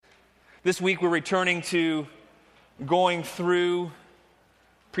This week we're returning to going through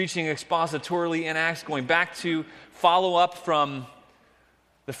preaching expositorily in Acts, going back to follow up from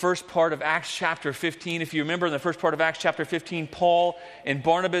the first part of Acts chapter 15. If you remember, in the first part of Acts chapter 15, Paul and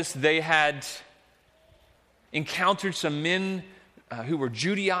Barnabas, they had encountered some men who were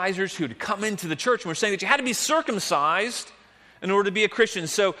Judaizers who had come into the church and were saying that you had to be circumcised in order to be a Christian.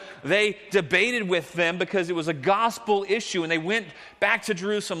 So they debated with them because it was a gospel issue, and they went back to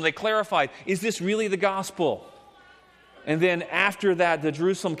Jerusalem. They clarified, is this really the gospel? And then after that, the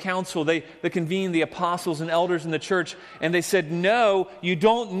Jerusalem council, they convened the apostles and elders in the church, and they said, no, you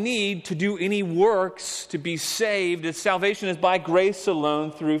don't need to do any works to be saved. Salvation is by grace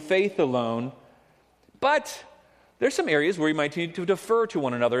alone, through faith alone. But there's some areas where you might need to defer to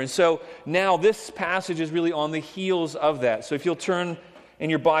one another. And so now this passage is really on the heels of that. So if you'll turn in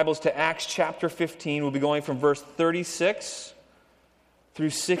your Bibles to Acts chapter 15, we'll be going from verse 36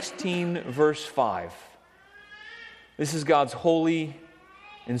 through 16, verse 5. This is God's holy,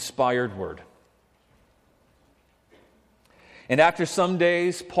 inspired word. And after some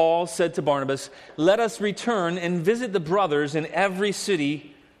days, Paul said to Barnabas, let us return and visit the brothers in every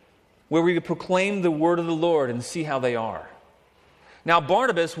city where we could proclaim the word of the Lord and see how they are. Now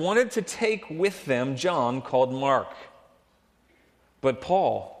Barnabas wanted to take with them John called Mark. But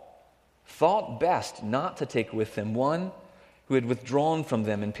Paul thought best not to take with them one who had withdrawn from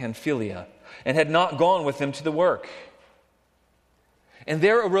them in Pamphylia and had not gone with them to the work. And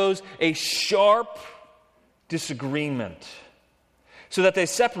there arose a sharp disagreement, so that they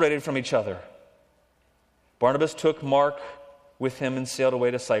separated from each other. Barnabas took Mark with him and sailed away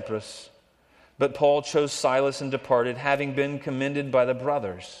to Cyprus. But Paul chose Silas and departed, having been commended by the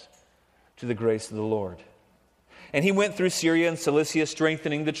brothers to the grace of the Lord. And he went through Syria and Cilicia,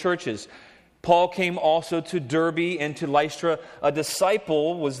 strengthening the churches. Paul came also to Derbe and to Lystra. A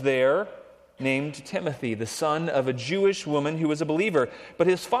disciple was there named Timothy, the son of a Jewish woman who was a believer, but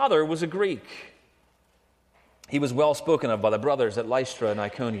his father was a Greek. He was well spoken of by the brothers at Lystra and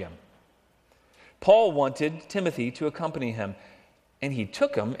Iconium. Paul wanted Timothy to accompany him, and he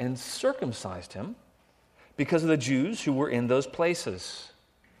took him and circumcised him because of the Jews who were in those places.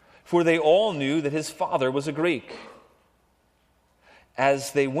 For they all knew that his father was a Greek.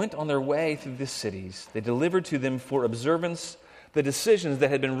 As they went on their way through the cities, they delivered to them for observance the decisions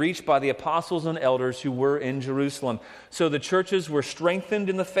that had been reached by the apostles and elders who were in Jerusalem. So the churches were strengthened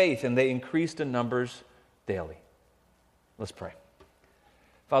in the faith, and they increased in numbers daily. Let's pray.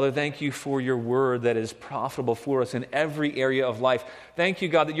 Father, thank you for your word that is profitable for us in every area of life. Thank you,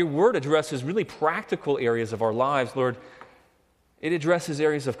 God, that your word addresses really practical areas of our lives. Lord, it addresses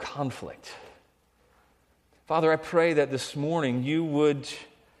areas of conflict. Father, I pray that this morning you would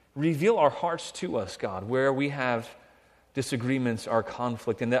reveal our hearts to us, God, where we have disagreements, our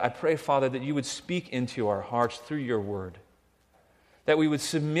conflict. And that I pray, Father, that you would speak into our hearts through your word, that we would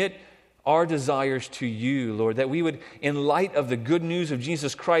submit our desires to you, Lord, that we would, in light of the good news of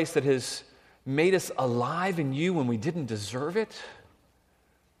Jesus Christ that has made us alive in you when we didn't deserve it,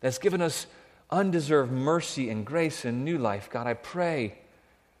 that's given us undeserved mercy and grace and new life, God, I pray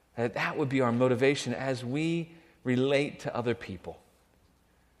that that would be our motivation as we relate to other people.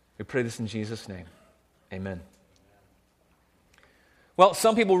 We pray this in Jesus' name. Amen. Well,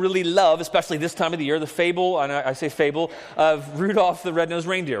 some people really love, especially this time of the year, the fable, and I say fable, of Rudolph the Red-Nosed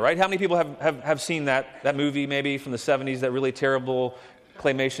Reindeer, right? How many people have seen that movie maybe from the 70s, that really terrible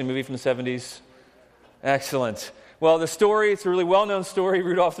claymation movie from the 70s? Excellent. Well, the story, it's a really well-known story,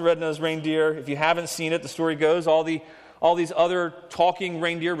 Rudolph the Red-Nosed Reindeer. If you haven't seen it, the story goes, all these other talking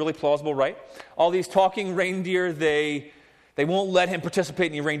reindeer, really plausible, right? All these talking reindeer, they won't let him participate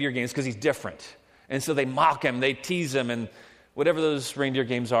in the reindeer games because he's different. And so they mock him, they tease him, and whatever those reindeer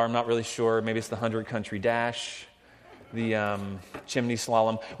games are, I'm not really sure. Maybe it's the 100-country dash, the chimney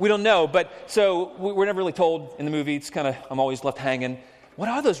slalom. We don't know, but so we're never really told in the movie. It's kind of, I'm always left hanging. What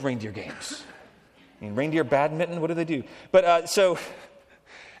are those reindeer games? I mean, reindeer badminton, what do they do? But so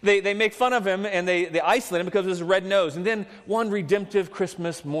they make fun of him, and they isolate him because of his red nose. And then one redemptive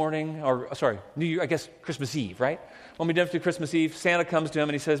Christmas morning, New Year, I guess Christmas Eve, right? One redemptive Christmas Eve, Santa comes to him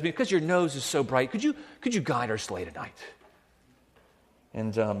and he says, because your nose is so bright, could you guide our sleigh tonight?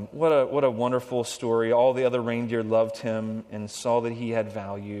 And what a wonderful story. All the other reindeer loved him and saw that he had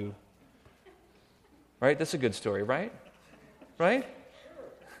value. Right? That's a good story, right? Right?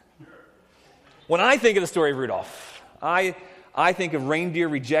 When I think of the story of Rudolph, I think of reindeer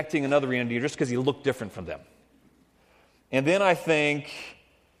rejecting another reindeer just because he looked different from them. And then I think,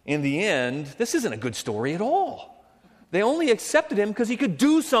 in the end, this isn't a good story at all. They only accepted him because he could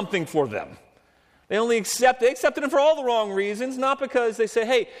do something for them. They accepted him for all the wrong reasons, not because they say,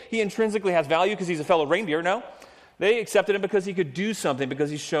 hey, he intrinsically has value because he's a fellow reindeer. No. They accepted him because he could do something, because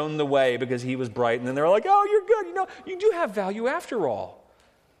he's shown the way, because he was bright. And then they're like, oh, you're good. You do have value after all.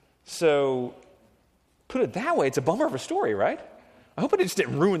 So, put it that way, it's a bummer of a story, right? I hope I just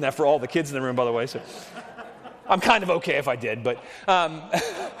didn't ruin that for all the kids in the room, by the way. So, I'm kind of okay if I did, but...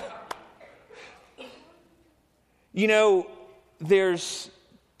 there's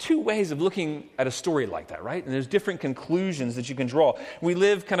two ways of looking at a story like that, right? And there's different conclusions that you can draw. We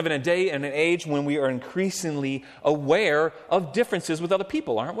live kind of in a day and an age when we are increasingly aware of differences with other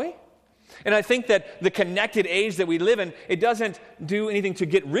people, aren't we? And I think that the connected age that we live in, it doesn't do anything to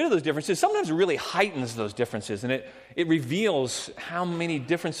get rid of those differences. Sometimes it really heightens those differences, and it reveals how many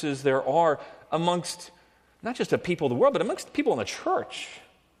differences there are amongst not just the people of the world, but amongst people in the church.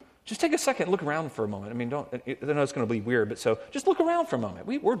 Just take a second and look around for a moment. I know it's going to be weird, but so just look around for a moment.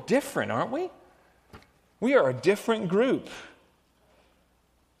 We're different, aren't we? We are a different group.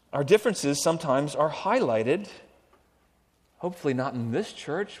 Our differences sometimes are highlighted, hopefully not in this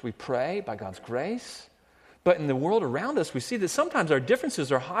church, we pray by God's grace, but in the world around us, we see that sometimes our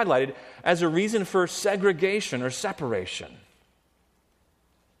differences are highlighted as a reason for segregation or separation.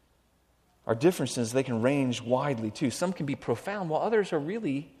 Our differences, they can range widely too. Some can be profound, while others are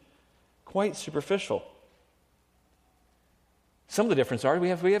really quite superficial. Some of the differences are we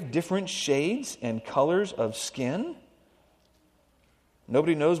have different shades and colors of skin.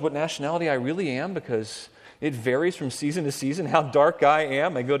 Nobody knows what nationality I really am because it varies from season to season how dark I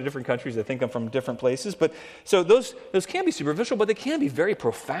am. I go to different countries, I think I'm from different places. But so those can be superficial, but they can be very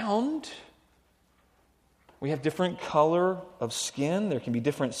profound. We have different color of skin. There can be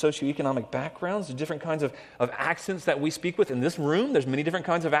different socioeconomic backgrounds. There's different kinds of accents that we speak with. In this room, there's many different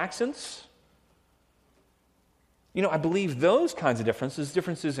kinds of accents. I believe those kinds of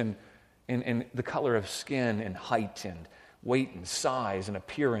differences in the color of skin and height and weight and size and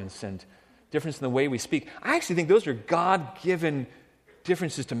appearance and difference in the way we speak, I actually think those are God-given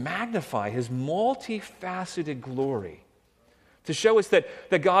differences to magnify His multifaceted glory. To show us that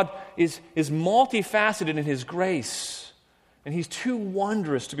God is multifaceted in His grace. And He's too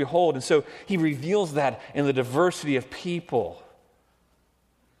wondrous to behold. And so He reveals that in the diversity of people.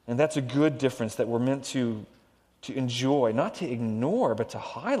 And that's a good difference that we're meant to enjoy. Not to ignore, but to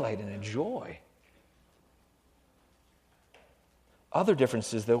highlight and enjoy. Other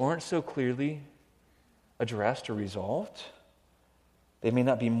differences, though, aren't so clearly addressed or resolved. They may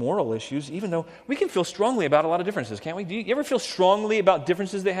not be moral issues, even though we can feel strongly about a lot of differences, can't we? Do you ever feel strongly about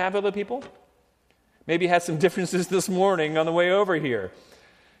differences they have with other people? Maybe you had some differences this morning on the way over here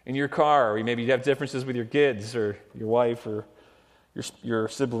in your car, or maybe you have differences with your kids or your wife or your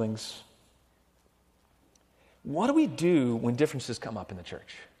siblings. What do we do when differences come up in the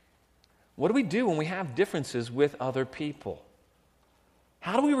church? What do we do when we have differences with other people?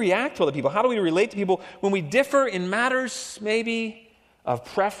 How do we react to other people? How do we relate to people when we differ in matters maybe of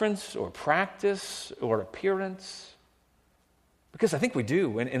preference or practice or appearance? Because I think we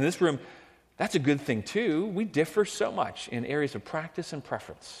do. And in this room, that's a good thing too. We differ so much in areas of practice and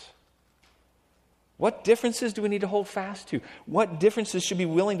preference. What differences do we need to hold fast to? What differences should we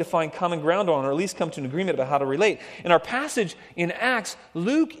be willing to find common ground on, or at least come to an agreement about how to relate? In our passage in Acts,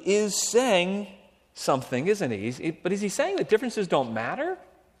 Luke is saying something, isn't he? But is he saying that differences don't matter?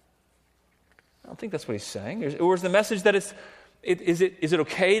 I don't think that's what he's saying. Or is the message that is it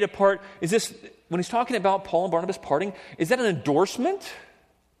okay to part? Is this, when he's talking about Paul and Barnabas parting, is that an endorsement?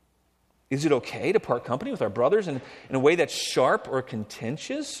 Is it okay to part company with our brothers in a way that's sharp or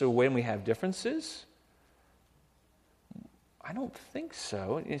contentious, or when we have differences? I don't think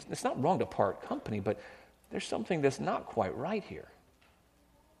so. It's not wrong to part company, but there's something that's not quite right here.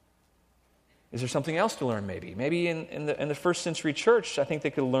 Is there something else to learn maybe? Maybe in the first century church, I think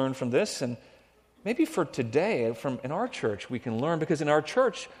they could learn from this, and maybe for today, in our church, we can learn, because in our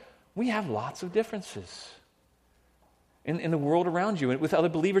church, we have lots of differences. In the world around you, and with other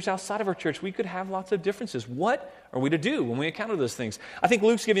believers outside of our church, we could have lots of differences. What are we to do when we encounter those things? I think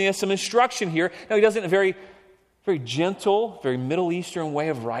Luke's giving us some instruction here. Now, he does it in a very, very gentle, very Middle Eastern way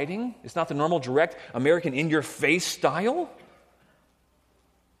of writing. It's not the normal, direct, American, in-your-face style.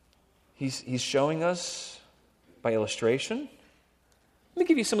 He's showing us by illustration. Let me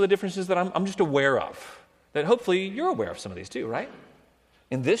give you some of the differences that I'm just aware of, that hopefully you're aware of some of these too, right?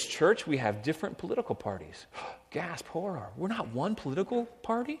 In this church, we have different political parties. Gasp, horror. We're not one political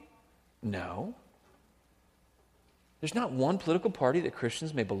party? No. There's not one political party that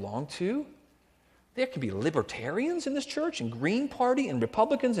Christians may belong to. There can be libertarians in this church, and Green Party, and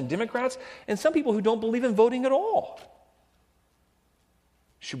Republicans, and Democrats, and some people who don't believe in voting at all.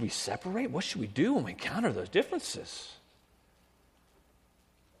 Should we separate? What should we do when we encounter those differences?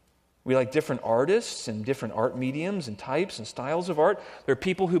 We like different artists and different art mediums and types and styles of art. There are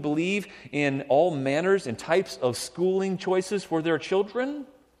people who believe in all manners and types of schooling choices for their children.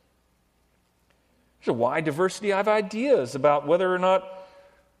 There's a wide diversity of ideas about whether or not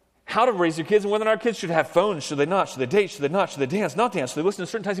how to raise your kids and whether or not our kids should have phones, should they not, should they date, should they not, should they dance, not dance, should they listen to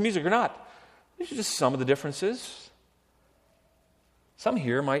certain types of music or not. These are just some of the differences. Some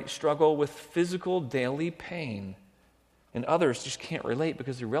here might struggle with physical daily pain, and others just can't relate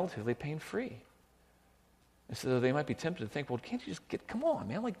because they're relatively pain-free. And so they might be tempted to think, well, can't you just come on,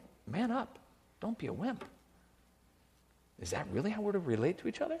 man, man up. Don't be a wimp. Is that really how we're to relate to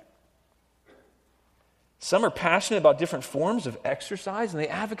each other? Some are passionate about different forms of exercise, and they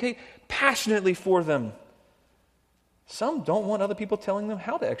advocate passionately for them. Some don't want other people telling them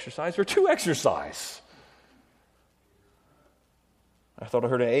how to exercise or to exercise. I thought I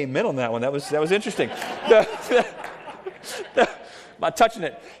heard an amen on that one. That was interesting. Not touching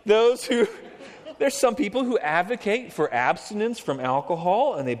it. There's some people who advocate for abstinence from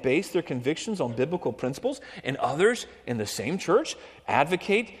alcohol, and they base their convictions on biblical principles, and others in the same church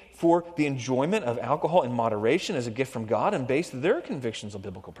advocate for the enjoyment of alcohol in moderation as a gift from God and base their convictions on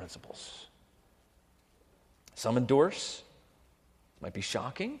biblical principles. Some endorse, might be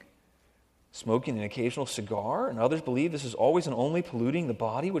shocking, smoking an occasional cigar, and others believe this is always and only polluting the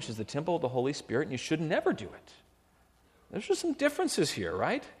body, which is the temple of the Holy Spirit, and you should never do it. There's just some differences here,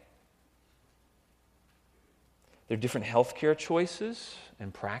 right? There are different healthcare choices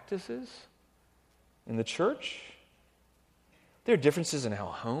and practices in the church. There are differences in how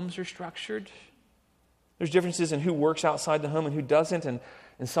homes are structured. There's differences in who works outside the home and who doesn't. And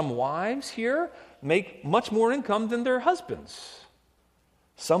some wives here make much more income than their husbands.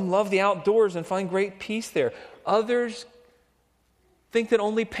 Some love the outdoors and find great peace there. Others think that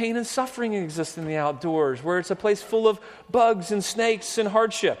only pain and suffering exist in the outdoors, where it's a place full of bugs and snakes and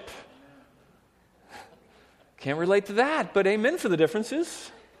hardship. Can't relate to that, but amen for the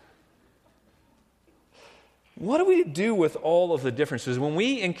differences. What do we do with all of the differences? When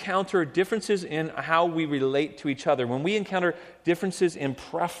we encounter differences in how we relate to each other, when we encounter differences in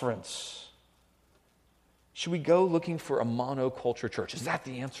preference, should we go looking for a monoculture church? Is that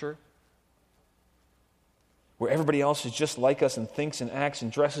the answer? Where everybody else is just like us and thinks and acts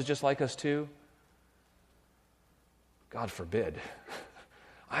and dresses just like us too? God forbid.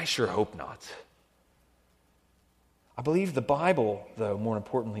 I sure hope not. I believe the Bible, though, more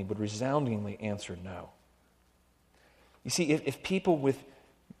importantly, would resoundingly answer no. You see, if people with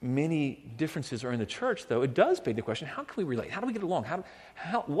many differences are in the church, though, it does beg the question, how can we relate? How do we get along?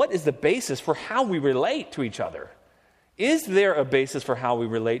 What is the basis for how we relate to each other? Is there a basis for how we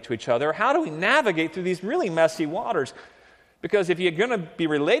relate to each other? How do we navigate through these really messy waters? Because if you're going to be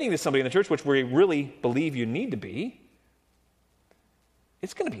relating to somebody in the church, which we really believe you need to be,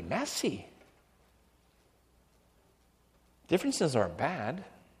 it's going to be messy. Differences aren't bad.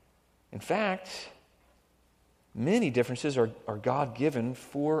 In fact, many differences are God-given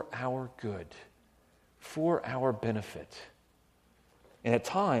for our good, for our benefit, and at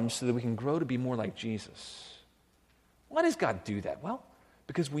times so that we can grow to be more like Jesus. Why does God do that? Well,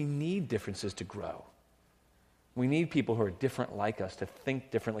 because we need differences to grow. We need people who are different like us, to think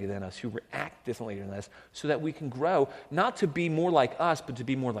differently than us, who react differently than us, so that we can grow, not to be more like us, but to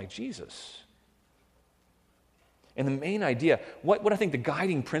be more like Jesus. And the main idea, what I think the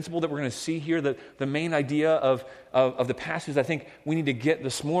guiding principle that we're going to see here, the main idea of the passage I think we need to get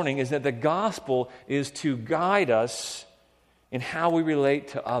this morning is that the gospel is to guide us in how we relate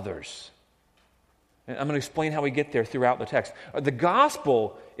to others. And I'm going to explain how we get there throughout the text. The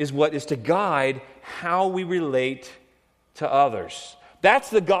gospel is what is to guide how we relate to others.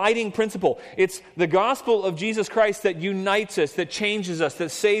 That's the guiding principle. It's the gospel of Jesus Christ that unites us, that changes us, that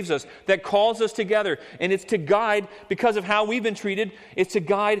saves us, that calls us together. And it's to guide, because of how we've been treated, it's to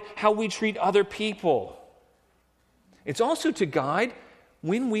guide how we treat other people. It's also to guide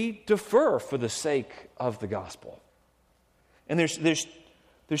when we defer for the sake of the gospel. And there's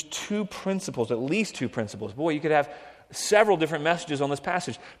two principles, at least two principles. Boy, you could have several different messages on this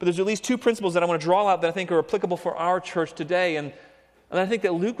passage. But there's at least two principles that I want to draw out that I think are applicable for our church today. And I think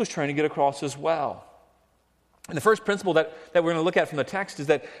that Luke was trying to get across as well. And the first principle that we're going to look at from the text is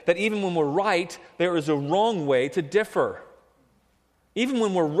that even when we're right, there is a wrong way to differ. Even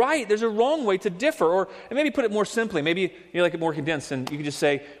when we're right, there's a wrong way to differ. And maybe put it more simply, maybe you like it more condensed, and you can just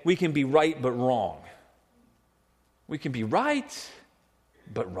say, we can be right but wrong. We can be right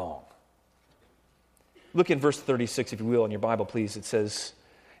but wrong. Look in verse 36, if you will, in your Bible, please. It says,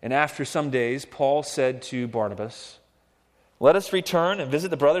 "And after some days, Paul said to Barnabas, Let us return and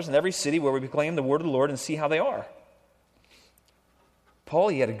visit the brothers in every city where we proclaim the word of the Lord and see how they are. Paul,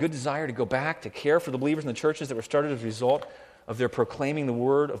 he had a good desire to go back, to care for the believers in the churches that were started as a result of their proclaiming the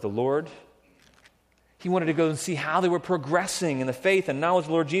word of the Lord. He wanted to go and see how they were progressing in the faith and knowledge of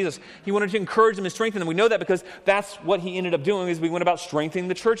the Lord Jesus. He wanted to encourage them and strengthen them. We know that because that's what he ended up doing, is we went about strengthening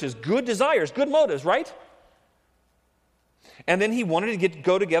the churches. Good desires, good motives, right? And then he wanted to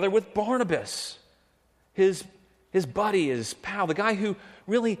go together with Barnabas, his buddy, his pal, the guy who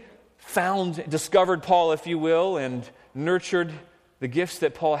really discovered Paul, if you will, and nurtured the gifts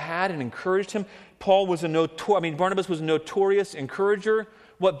that Paul had and encouraged him. Barnabas was a notorious encourager.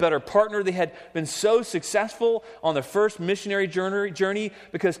 What better partner? They had been so successful on their first missionary journey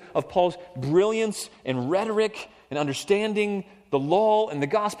because of Paul's brilliance and rhetoric and understanding the law and the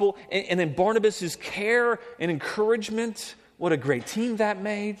gospel. And then Barnabas' care and encouragement. What a great team that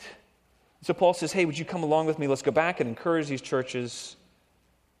made. So Paul says, hey, would you come along with me? Let's go back and encourage these churches.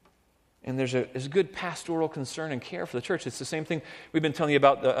 And there's a good pastoral concern and care for the church. It's the same thing we've been telling you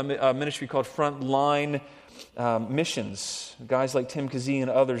about a ministry called Frontline Missions. Guys like Tim Kazee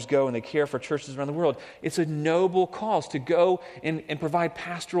and others go and they care for churches around the world. It's a noble cause to go and provide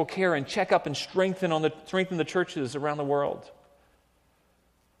pastoral care and check up and strengthen the churches around the world.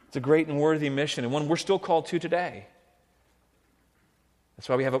 It's a great and worthy mission, and one we're still called to today. That's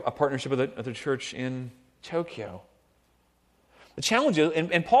why we have a partnership with the church in Tokyo. The challenge is,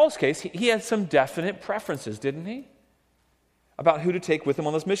 in Paul's case, he had some definite preferences, didn't he? About who to take with him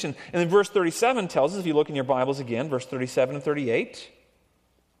on this mission. And then verse 37 tells us, if you look in your Bibles again, verse 37 and 38,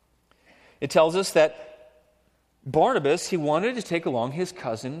 it tells us that Barnabas, he wanted to take along his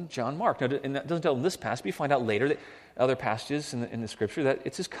cousin John Mark. Now, and that doesn't tell in this passage, but you find out later that other passages in the Scripture that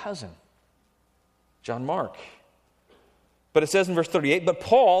it's his cousin, John Mark. But it says in verse 38, but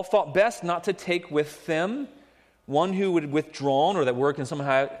Paul thought best not to take with them one who would have withdrawn, or that word can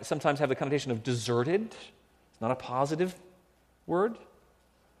sometimes have the connotation of deserted. It's not a positive word.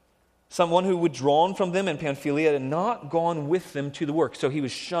 Someone who withdrawn from them in Pamphylia and not gone with them to the work. So he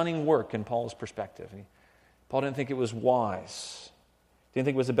was shunning work in Paul's perspective. Paul didn't think it was wise. Didn't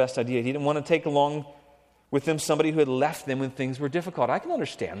think it was the best idea. He didn't want to take along with them somebody who had left them when things were difficult. I can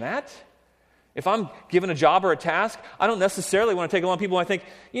understand that. If I'm given a job or a task, I don't necessarily want to take along people I think,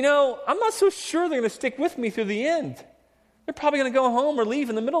 I'm not so sure they're going to stick with me through the end. They're probably going to go home or leave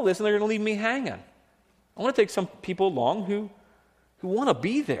in the middle of this, and they're going to leave me hanging. I want to take some people along who want to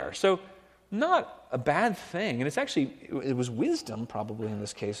be there. So not a bad thing. And it was wisdom probably in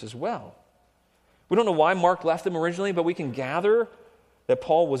this case as well. We don't know why Mark left them originally, but we can gather that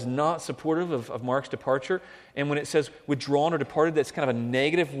Paul was not supportive of Mark's departure. And when it says withdrawn or departed, that's kind of a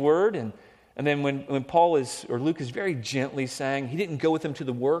negative word. And then when Paul or Luke is very gently saying he didn't go with them to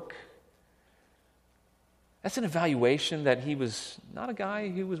the work, that's an evaluation that he was not a guy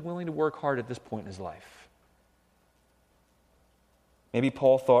who was willing to work hard at this point in his life. Maybe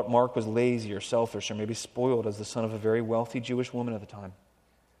Paul thought Mark was lazy or selfish or maybe spoiled as the son of a very wealthy Jewish woman at the time.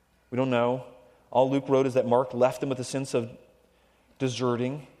 We don't know. All Luke wrote is that Mark left them with a sense of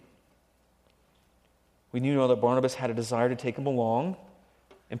deserting. We know that Barnabas had a desire to take him along,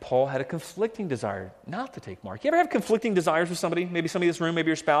 and Paul had a conflicting desire not to take Mark. You ever have conflicting desires with somebody? Maybe somebody in this room, maybe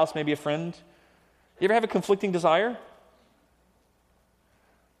your spouse, maybe a friend. You ever have a conflicting desire?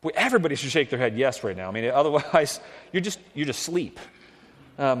 Boy, everybody should shake their head yes right now. I mean, otherwise, you're just asleep.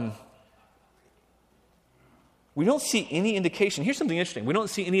 We don't see any indication. Here's something interesting. We don't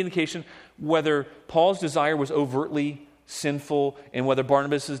see any indication whether Paul's desire was overtly sinful and whether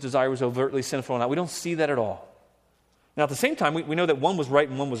Barnabas' desire was overtly sinful or not. We don't see that at all. Now, at the same time, we know that one was right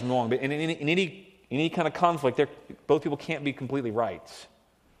and one was wrong. But in any kind of conflict, both people can't be completely right.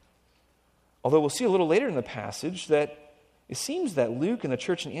 Although we'll see a little later in the passage that it seems that Luke and the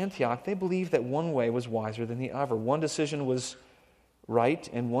church in Antioch, they believed that one way was wiser than the other. One decision was right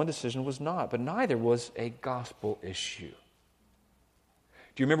and one decision was not. But neither was a gospel issue.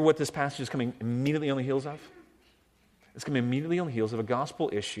 Do you remember what this passage is coming immediately on the heels of? It's coming immediately on the heels of a gospel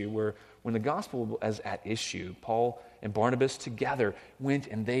issue where when the gospel was at issue, Paul and Barnabas together went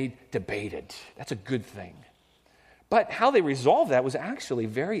and they debated. That's a good thing. But how they resolved that was actually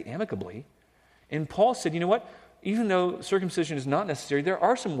very amicably. And Paul said, you know what? Even though circumcision is not necessary, there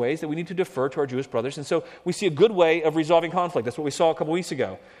are some ways that we need to defer to our Jewish brothers. And so we see a good way of resolving conflict. That's what we saw a couple weeks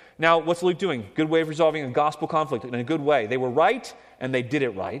ago. Now, what's Luke doing? Good way of resolving a gospel conflict in a good way. They were right, and they did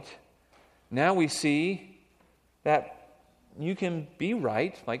it right. Now we see that you can be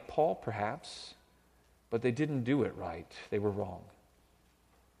right, like Paul perhaps, but they didn't do it right. They were wrong.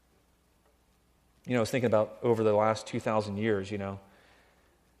 I was thinking about over the last 2,000 years,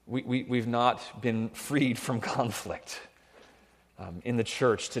 we've not been freed from conflict. in the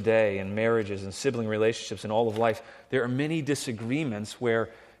church today, in marriages and sibling relationships and all of life, there are many disagreements where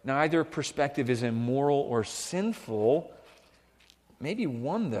neither perspective is immoral or sinful. Maybe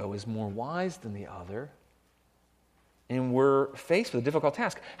one, though, is more wise than the other. And we're faced with a difficult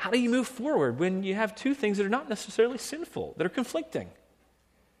task. How do you move forward when you have two things that are not necessarily sinful, that are conflicting?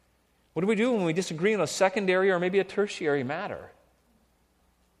 What do we do when we disagree on a secondary or maybe a tertiary matter?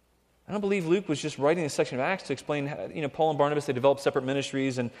 I don't believe Luke was just writing this section of Acts to explain how, Paul and Barnabas, they developed separate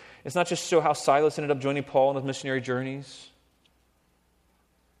ministries, and it's not just to show how Silas ended up joining Paul on his missionary journeys.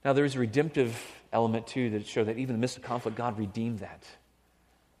 Now, there is a redemptive element, too, that show that even in the midst of conflict, God redeemed that.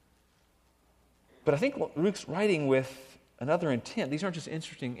 But I think Luke's writing with another intent. These aren't just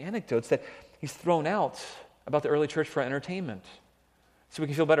interesting anecdotes that he's thrown out about the early church for our entertainment. So we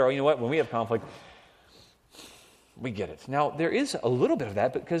can feel better. Oh, you know what? When we have conflict, we get it. Now, there is a little bit of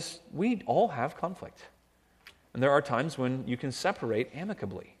that because we all have conflict. And there are times when you can separate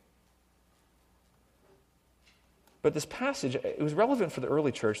amicably. But this passage, it was relevant for the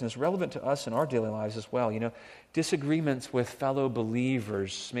early church, and it's relevant to us in our daily lives as well. Disagreements with fellow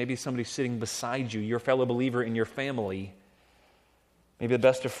believers, maybe somebody sitting beside you, your fellow believer in your family, maybe the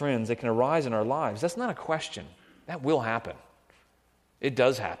best of friends, they can arise in our lives. That's not a question. That will happen. It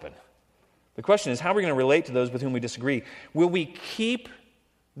does happen. The question is, how are we going to relate to those with whom we disagree? Will we keep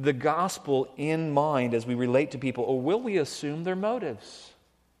the gospel in mind as we relate to people, or will we assume their motives?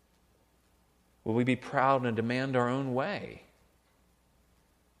 Will we be proud and demand our own way?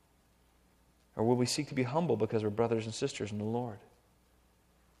 Or will we seek to be humble because we're brothers and sisters in the Lord?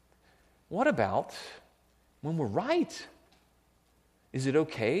 What about when we're right? Is it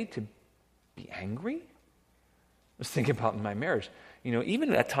okay to be angry? I was thinking about in my marriage.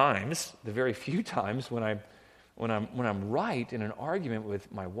 Even at times, the very few times when I'm right in an argument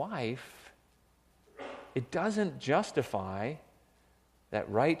with my wife, it doesn't justify that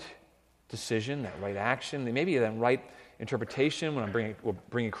right decision, that right action, maybe that right interpretation when I'm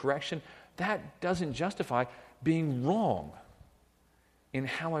bringing correction. That doesn't justify being wrong in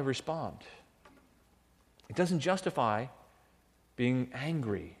how I respond. It doesn't justify being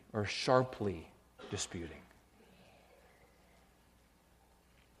angry or sharply disputing.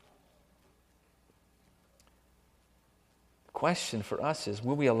 Question for us is,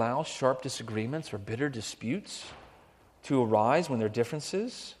 will we allow sharp disagreements or bitter disputes to arise when there are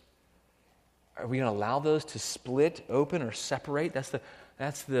differences? Are we going to allow those to split open or separate? That's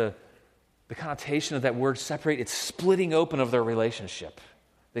the connotation of that word separate. It's splitting open of their relationship.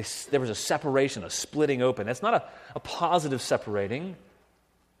 There was a separation, a splitting open. That's not a positive separating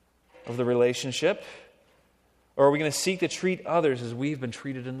of the relationship. Or are we going to seek to treat others as we've been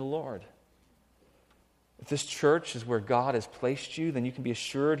treated in the Lord? If this church is where God has placed you, then you can be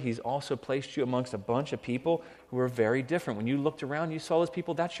assured He's also placed you amongst a bunch of people who are very different. When you looked around, you saw those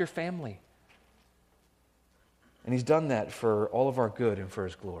people, that's your family. And He's done that for all of our good and for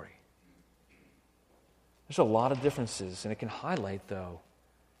His glory. There's a lot of differences, and it can highlight, though,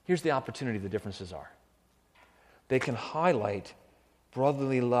 here's the opportunity the differences are. They can highlight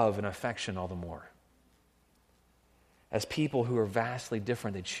brotherly love and affection all the more. As people who are vastly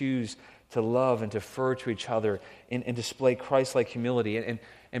different, they choose to love and defer to each other and display Christ-like humility.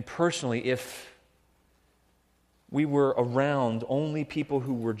 And personally, if we were around only people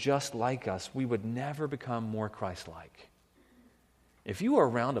who were just like us, we would never become more Christ-like. If you were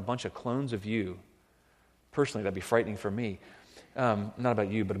around a bunch of clones of you, personally, that'd be frightening for me. Not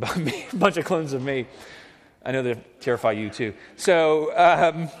about you, but about me. A bunch of clones of me. I know they terrify you too.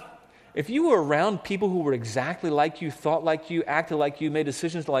 So, if you were around people who were exactly like you, thought like you, acted like you, made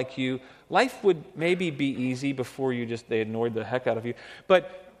decisions like you, life would maybe be easy before they annoyed the heck out of you.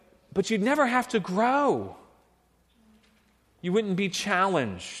 But you'd never have to grow. You wouldn't be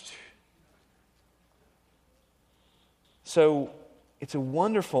challenged. So it's a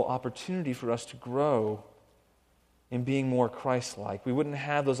wonderful opportunity for us to grow in being more Christ-like. We wouldn't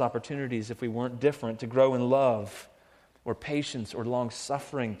have those opportunities if we weren't different, to grow in love, or patience, or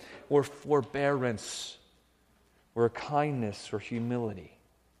long-suffering, or forbearance, or kindness, or humility.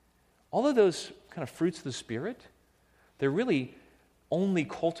 All of those kind of fruits of the Spirit, they're really only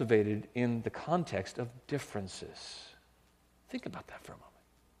cultivated in the context of differences. Think about that for a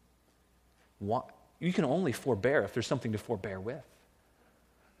moment. You can only forbear if there's something to forbear with.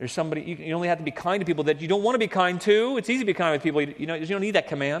 There's somebody, you only have to be kind to people that you don't want to be kind to. It's easy to be kind with people, you don't need that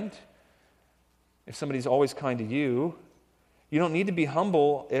command. If somebody's always kind to you, you don't need to be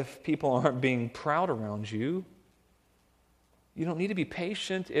humble if people aren't being proud around you. You don't need to be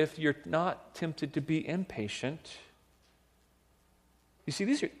patient if you're not tempted to be impatient. You see,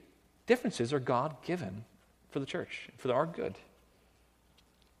 these differences are God-given for the church, for our good.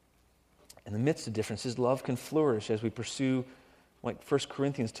 In the midst of differences, love can flourish as we pursue, like 1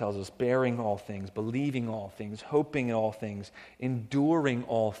 Corinthians tells us, bearing all things, believing all things, hoping in all things, enduring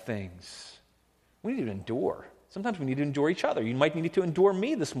all things. We need to endure. Sometimes we need to endure each other. You might need to endure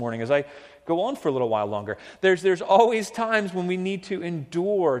me this morning as I go on for a little while longer. There's always times when we need to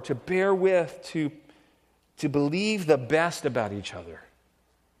endure, to bear with, to believe the best about each other.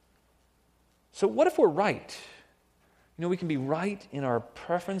 So what if we're right? You know, we can be right in our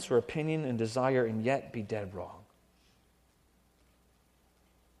preference or opinion and desire and yet be dead wrong.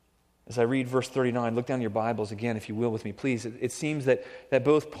 As I read verse 39, look down your Bibles again, if you will, with me, please. It seems that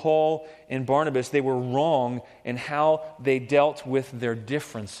both Paul and Barnabas, they were wrong in how they dealt with their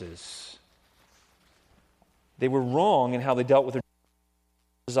differences. They were wrong in how they dealt with their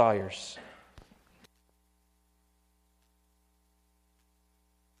desires.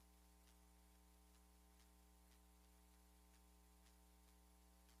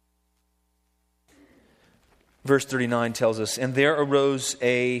 Verse 39 tells us, and there arose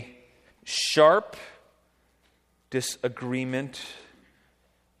a sharp disagreement.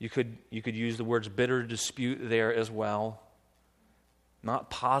 You could use the words bitter dispute there as well.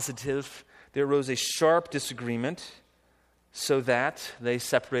 Not positive. There arose a sharp disagreement so that they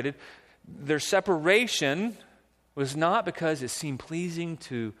separated. Their separation was not because it seemed pleasing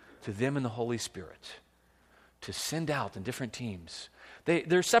to them and the Holy Spirit to send out in different teams.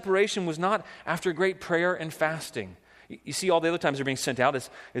 Their separation was not after great prayer and fasting. You see, all the other times they're being sent out,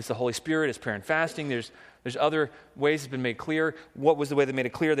 it's the Holy Spirit, it's prayer and fasting. There's other ways it's been made clear. What was the way they made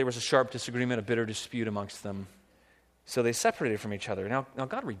it clear? There was a sharp disagreement, a bitter dispute amongst them. So they separated from each other. Now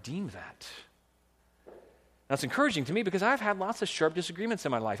God redeemed that. Now it's encouraging to me because I've had lots of sharp disagreements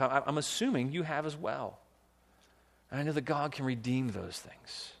in my life. I'm assuming you have as well. And I know that God can redeem those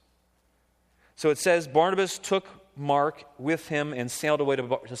things. So it says Barnabas took Mark with him and sailed away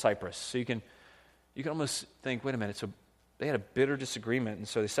to Cyprus. So you can almost think, wait a minute, so they had a bitter disagreement, and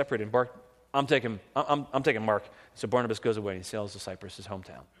so they separated. And I'm taking Mark. So Barnabas goes away and he sails to Cyprus, his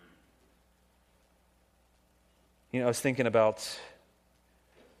hometown. You know, I was thinking about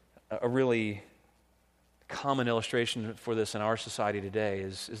a really common illustration for this in our society today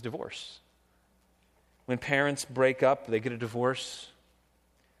is divorce. When parents break up, they get a divorce.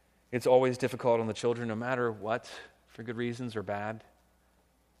 It's always difficult on the children, no matter what, for good reasons or bad.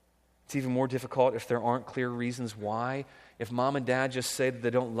 It's even more difficult if there aren't clear reasons why. If mom and dad just say that they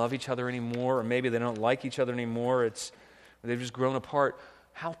don't love each other anymore, or maybe they don't like each other anymore, they've just grown apart.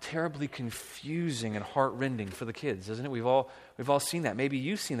 How terribly confusing and heart-rending for the kids, isn't it? We've all seen that. Maybe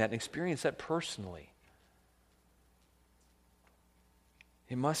you've seen that and experienced that personally.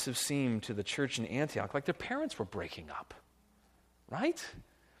 It must have seemed to the church in Antioch like their parents were breaking up, right?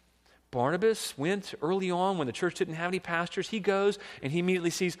 Barnabas went early on when the church didn't have any pastors. He goes and he immediately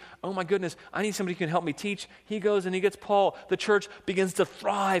sees, oh my goodness, I need somebody who can help me teach. He goes and he gets Paul. The church begins to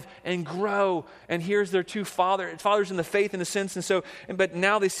thrive and grow. And here's their two fathers in the faith in a sense. But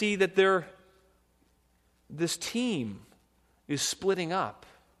now they see that this team is splitting up.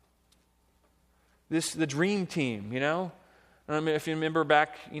 The dream team, you know. I mean, if you remember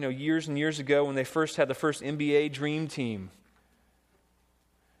back, years and years ago when they first had the first NBA dream team.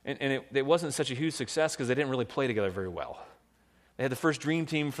 And it wasn't such a huge success because they didn't really play together very well. They had the first dream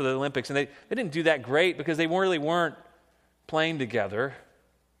team for the Olympics, and they didn't do that great because they really weren't playing together.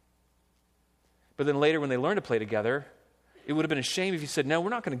 But then later when they learned to play together, it would have been a shame if you said, no,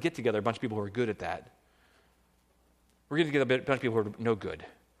 we're not going to get together a bunch of people who are good at that. We're going to get a bunch of people who are no good.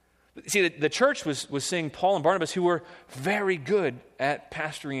 See, the church was seeing Paul and Barnabas who were very good at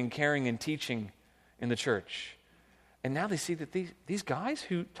pastoring and caring and teaching in the church. And now they see that these guys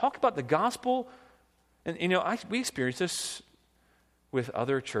who talk about the gospel, and we experience this with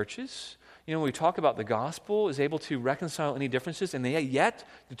other churches. When we talk about the gospel is able to reconcile any differences, and yet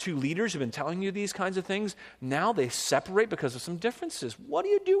the two leaders have been telling you these kinds of things. Now they separate because of some differences. What do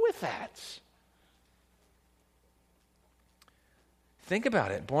you do with that? Think about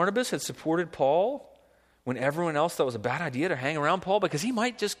it. Barnabas had supported Paul when everyone else thought it was a bad idea to hang around Paul because he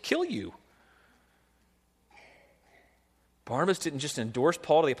might just kill you. Barnabas didn't just endorse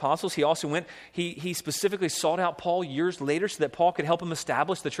Paul to the apostles. He also went, he specifically sought out Paul years later so that Paul could help him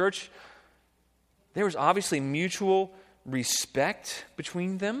establish the church. There was obviously mutual respect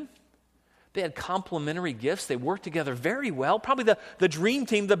between them. They had complementary gifts. They worked together very well. Probably the dream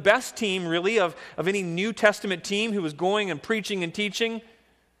team, the best team really of any New Testament team who was going and preaching and teaching.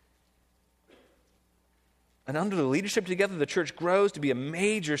 And under the leadership together, the church grows to be a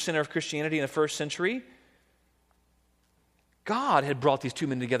major center of Christianity in the first century. God had brought these two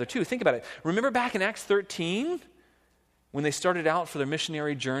men together too. Think about it. Remember back in Acts 13? when they started out for their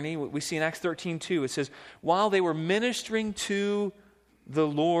missionary journey. We see in Acts 13:2, it says, while they were ministering to the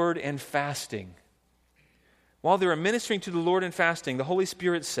Lord and fasting. While they were ministering to the Lord and fasting, the Holy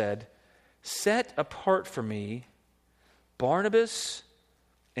Spirit said, set apart for me Barnabas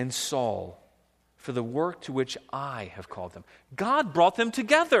and Saul for the work to which I have called them. God brought them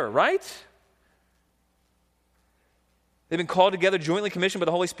together, right? They've been called together, jointly commissioned by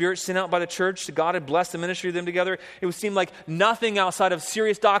the Holy Spirit, sent out by the church. God had blessed the ministry of them together. It would seem like nothing outside of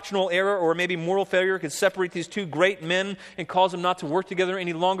serious doctrinal error or maybe moral failure could separate these two great men and cause them not to work together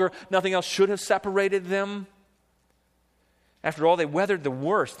any longer. Nothing else should have separated them. After all, they weathered the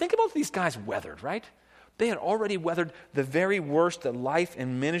worst. Think about what these guys weathered, right? They had already weathered the very worst that life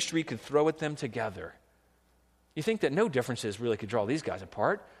and ministry could throw at them together. You think that no differences really could draw these guys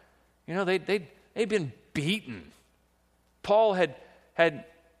apart. You know, they'd been beaten. Paul had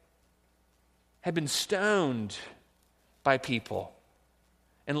been stoned by people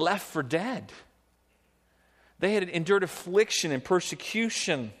and left for dead. They had endured affliction and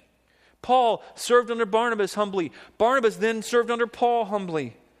persecution. Paul served under Barnabas humbly. Barnabas then served under Paul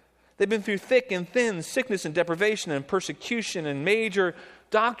humbly. They've been through thick and thin, sickness and deprivation and persecution and major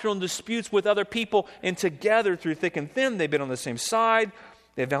doctrinal disputes with other people. And together through thick and thin, they've been on the same side.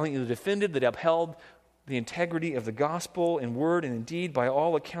 They valiantly defended, they upheld the integrity of the gospel in word and in deed. By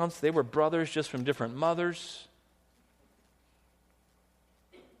all accounts, they were brothers just from different mothers.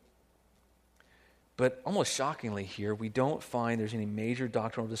 But almost shockingly here, we don't find there's any major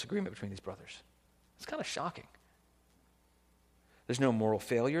doctrinal disagreement between these brothers. It's kind of shocking. There's no moral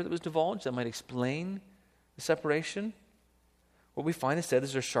failure that was divulged that might explain the separation. What we find instead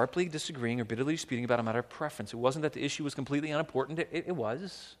is they're sharply disagreeing or bitterly disputing about a matter of preference. It wasn't that the issue was completely unimportant. It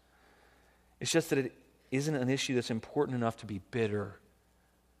was. It's just that it isn't an issue that's important enough to be bitter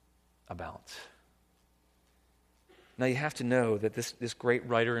about. Now you have to know that this great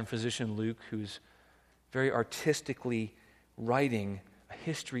writer and physician Luke, who's very artistically writing a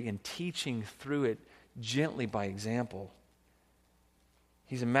history and teaching through it gently by example,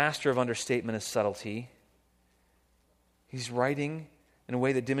 he's a master of understatement and subtlety. He's writing in a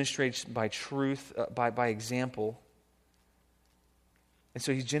way that demonstrates by truth, by example. And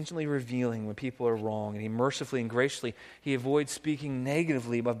so he's gently revealing when people are wrong, and he mercifully and graciously, he avoids speaking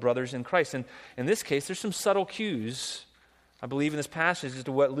negatively of brothers in Christ. And in this case, there's some subtle cues, I believe, in this passage as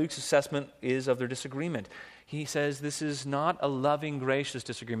to what Luke's assessment is of their disagreement. He says this is not a loving, gracious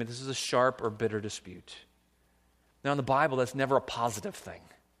disagreement. This is a sharp or bitter dispute. Now, in the Bible, that's never a positive thing.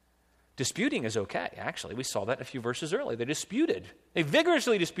 Disputing is okay, actually. We saw that a few verses earlier. They disputed. They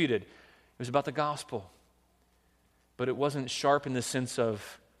vigorously disputed. It was about the gospel. But it wasn't sharp in the sense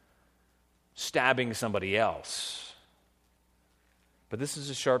of stabbing somebody else. But this is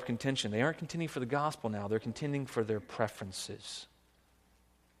a sharp contention. They aren't contending for the gospel now. They're contending for their preferences.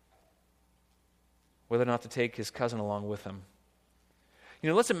 Whether or not to take his cousin along with him. You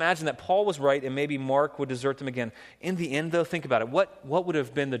know, let's imagine that Paul was right and maybe Mark would desert them again. In the end, though, think about it. What would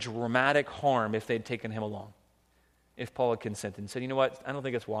have been the dramatic harm if they'd taken him along? If Paul had consented and said, you know what, I don't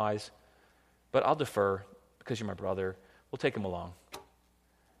think it's wise, but I'll defer because you're my brother. We'll take him along. And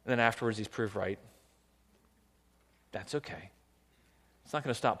then afterwards, he's proved right. That's okay. It's not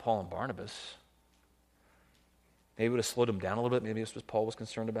going to stop Paul and Barnabas. Maybe it would have slowed him down a little bit. Maybe this was Paul was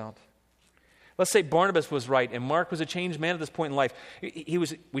concerned about. Let's say Barnabas was right and Mark was a changed man at this point in life.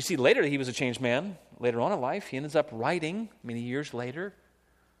 We see later that he was a changed man. Later on in life, he ends up writing, many years later,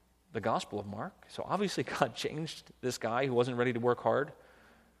 the Gospel of Mark. So obviously God changed this guy who wasn't ready to work hard.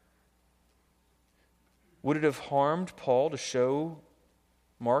 Would it have harmed Paul to show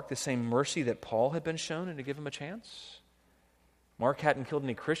Mark the same mercy that Paul had been shown and to give him a chance? Mark hadn't killed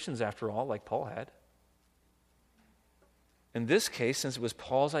any Christians after all, like Paul had. In this case, since it was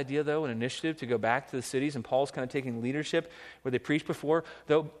Paul's idea, though, an initiative to go back to the cities, and Paul's kind of taking leadership where they preached before,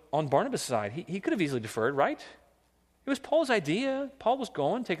 though on Barnabas' side, he could have easily deferred, right? It was Paul's idea. Paul was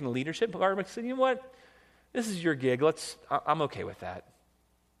going, taking the leadership. Barnabas said, you know what? This is your gig. I'm okay with that.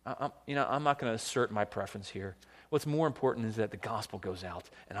 I'm not going to assert my preference here. What's more important is that the gospel goes out,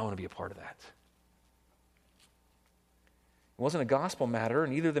 and I want to be a part of that. It wasn't a gospel matter,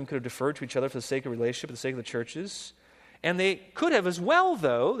 and either of them could have deferred to each other for the sake of relationship, for the sake of the churches. And they could have as well,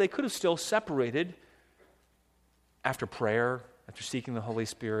 though, they could have still separated after prayer, after seeking the Holy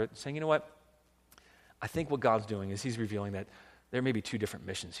Spirit, saying, you know what? I think what God's doing is he's revealing that there may be two different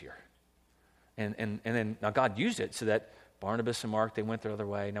missions here. And then, now God used it so that Barnabas and Mark, they went their other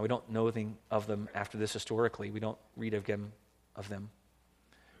way. Now, we don't know anything of them after this historically. We don't read again of them.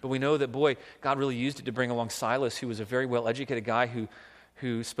 But we know that, boy, God really used it to bring along Silas, who was a very well-educated guy who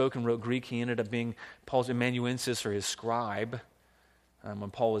who spoke and wrote Greek. He ended up being Paul's amanuensis, or his scribe,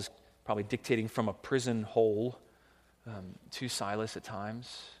 when Paul was probably dictating from a prison hole to Silas at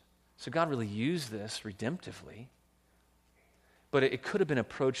times. So God really used this redemptively. But it could have been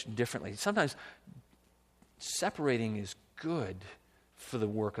approached differently. Sometimes separating is good for the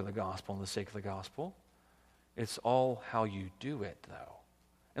work of the gospel and the sake of the gospel. It's all how you do it, though.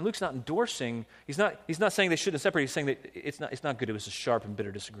 And Luke's not endorsing, he's not saying they shouldn't separate, he's saying that it's not good, it was a sharp and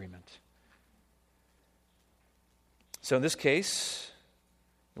bitter disagreement. So in this case,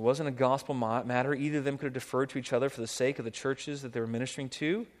 it wasn't a gospel matter. Either of them could have deferred to each other for the sake of the churches that they were ministering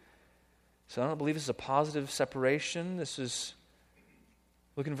to. So I don't believe this is a positive separation. This is,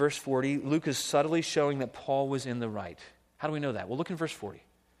 look in verse 40. Luke is subtly showing that Paul was in the right. How do we know that? Well, look in verse 40. It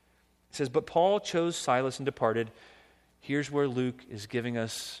says, but Paul chose Silas and departed. Here's where Luke is giving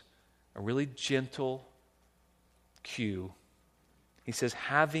us a really gentle cue. He says,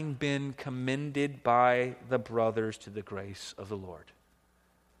 having been commended by the brothers to the grace of the Lord.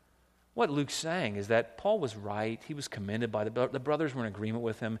 What Luke's saying is that Paul was right. He was commended by the brothers were in agreement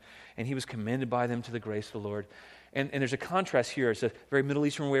with him, and he was commended by them to the grace of the Lord. And there's a contrast here. It's a very Middle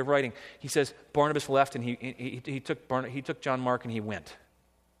Eastern way of writing. He says Barnabas left, and he took John Mark, and he went.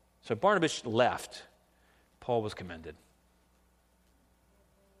 So Barnabas left. Paul was commended.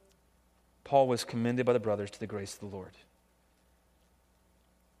 Paul was commended by the brothers to the grace of the Lord.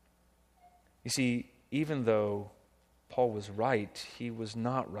 You see, even though Paul was right, he was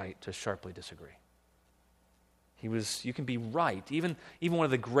not right to sharply disagree. You can be right. Even one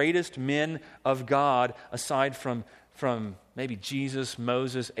of the greatest men of God, aside from maybe Jesus,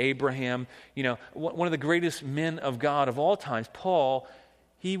 Moses, Abraham, one of the greatest men of God of all times, Paul,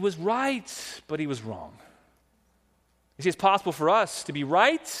 he was right, but he was wrong. You see, it's possible for us to be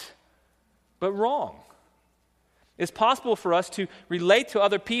right, but wrong. It's possible for us to relate to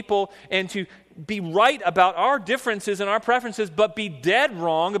other people and to be right about our differences and our preferences, but be dead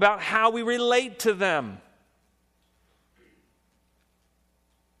wrong about how we relate to them.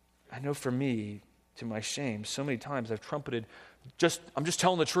 I know for me, to my shame, so many times I've trumpeted, I'm just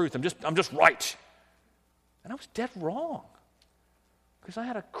telling the truth, I'm just right. And I was dead wrong because I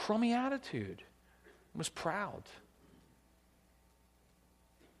had a crummy attitude. I was proud.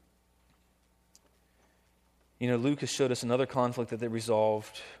 Luke has showed us another conflict that they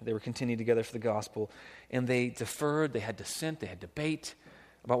resolved. They were continuing together for the gospel, and they deferred. They had dissent. They had debate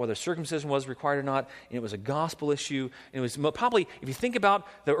about whether circumcision was required or not, and it was a gospel issue. And it was probably, if you think about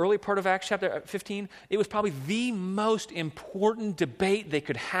the early part of Acts chapter 15, it was probably the most important debate they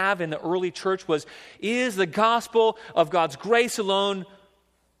could have in the early church was, is the gospel of God's grace alone,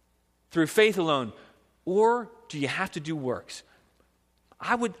 through faith alone, or do you have to do works?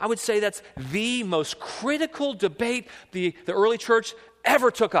 I would say that's the most critical debate the early church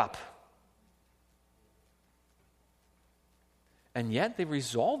ever took up. And yet they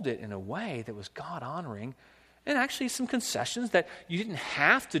resolved it in a way that was God-honoring, and actually some concessions that you didn't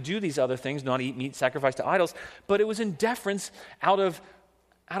have to do these other things, not eat meat sacrificed to idols, but it was in deference out of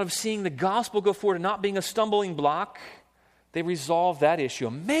seeing the gospel go forward and not being a stumbling block. They resolved that issue,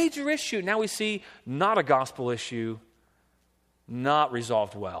 a major issue. Now we see not a gospel issue, not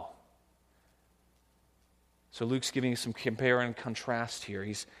resolved well. So Luke's giving us some compare and contrast here.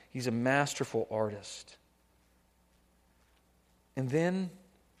 He's a masterful artist. And then,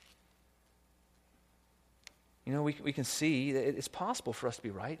 we can see that it's possible for us to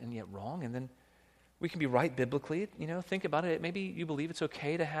be right and yet wrong. And then we can be right biblically. Think about it. Maybe you believe it's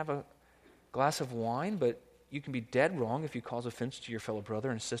okay to have a glass of wine, but you can be dead wrong if you cause offense to your fellow brother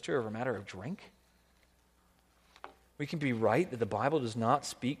and sister over a matter of drink. We can be right that the Bible does not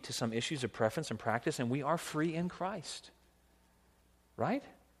speak to some issues of preference and practice, and we are free in Christ. Right?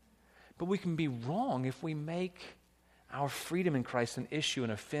 But we can be wrong if we make our freedom in Christ an issue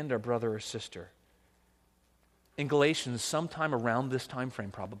and offend our brother or sister. In Galatians, sometime around this time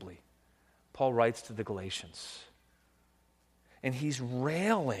frame probably, Paul writes to the Galatians. And he's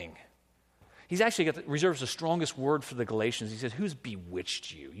railing. He's actually reserves the strongest word for the Galatians. He says, who's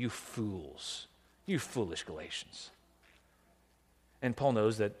bewitched you, you fools, you foolish Galatians? And Paul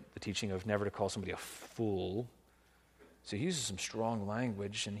knows that the teaching of never to call somebody a fool. So he uses some strong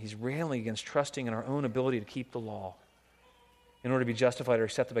language, and he's railing against trusting in our own ability to keep the law in order to be justified or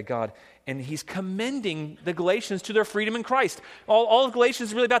accepted by God. And he's commending the Galatians to their freedom in Christ. All of Galatians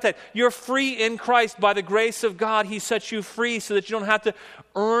is really about that. You're free in Christ by the grace of God. He sets you free so that you don't have to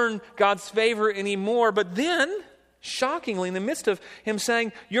earn God's favor anymore. But then, shockingly, in the midst of him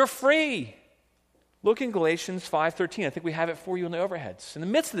saying, you're free, look in Galatians 5:13. I think we have it for you in the overheads. In the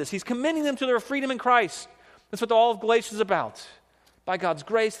midst of this, he's commending them to their freedom in Christ. That's what all of Galatians is about. By God's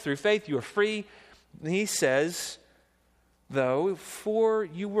grace, through faith, you are free. And he says, though, for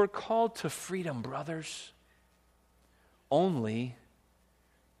you were called to freedom, brothers. Only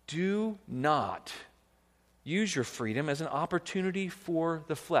do not use your freedom as an opportunity for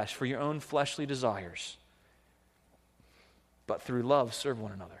the flesh, for your own fleshly desires, but through love serve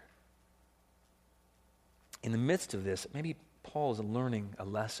one another. In the midst of this, maybe Paul is learning a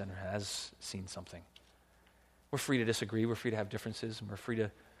lesson or has seen something. We're free to disagree, we're free to have differences, and we're free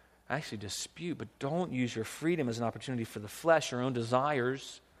to actually dispute, but don't use your freedom as an opportunity for the flesh, your own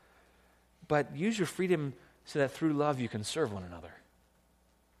desires, but use your freedom so that through love you can serve one another.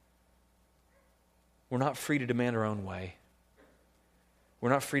 We're not free to demand our own way.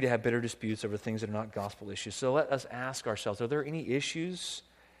 We're not free to have bitter disputes over things that are not gospel issues. So let us ask ourselves, are there any issues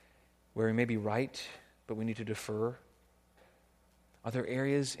where we may be right, but we need to defer? Are there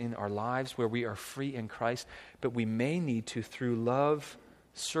areas in our lives where we are free in Christ, but we may need to, through love,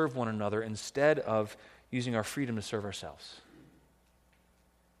 serve one another instead of using our freedom to serve ourselves?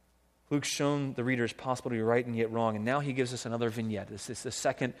 Luke's shown the reader it's possible to be right and yet wrong, and now he gives us another vignette. This is the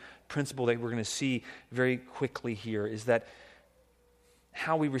second principle that we're going to see very quickly here, is that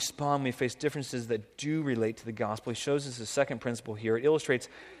how we respond when we face differences that do relate to the gospel. He shows us the second principle here. It illustrates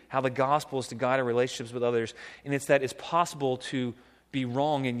how the gospel is to guide our relationships with others, and it's that it's possible to be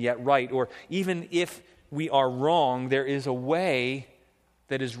wrong and yet right, or even if we are wrong, there is a way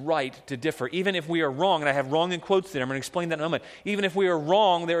that is right to differ. Even if we are wrong, and I have wrong in quotes there, I'm going to explain that in a moment. Even if we are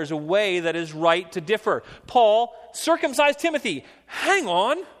wrong, there is a way that is right to differ. Paul circumcised Timothy. Hang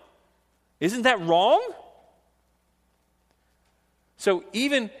on. Isn't that wrong? So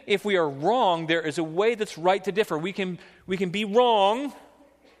even if we are wrong, there is a way that's right to differ. We can be wrong.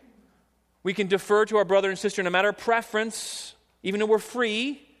 We can defer to our brother and sister no matter our preference, even though we're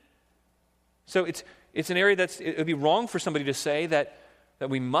free. So it's an area it would be wrong for somebody to say that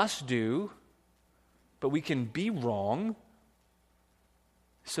we must do, but we can be wrong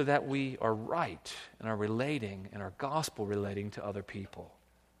so that we are right and are relating and are gospel relating to other people.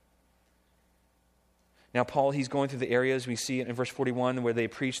 Now, Paul, he's going through the areas we see in verse 41 where they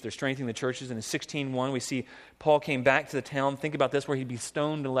preach, they're strengthening the churches. And in 16:1, we see Paul came back to the town. Think about this, where he'd be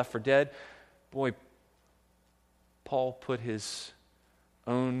stoned and left for dead. Boy, Paul put his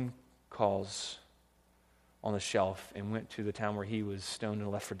own cause on the shelf and went to the town where he was stoned and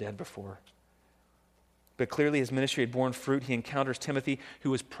left for dead before. But clearly his ministry had borne fruit. He encounters Timothy,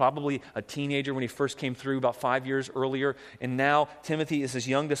 who was probably a teenager when he first came through about 5 years earlier. And now Timothy is this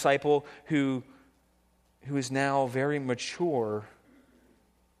young disciple who is now very mature.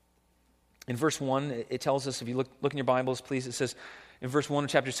 In verse 1, it tells us, if you look in your Bibles, please, it says, in verse 1 of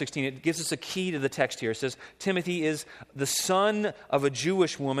chapter 16, it gives us a key to the text here. It says, Timothy is the son of a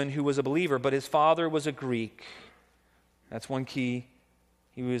Jewish woman who was a believer, but his father was a Greek. That's one key.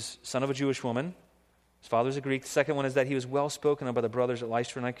 He was son of a Jewish woman. His father's a Greek. The second one is that he was well spoken of by the brothers at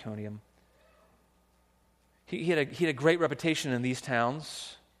Lystra and Iconium. He had a great reputation in these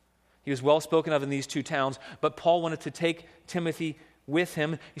towns. He was well spoken of in these two towns, but Paul wanted to take Timothy with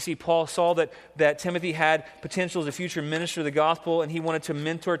him. You see, Paul saw that Timothy had potential as a future minister of the gospel, and he wanted to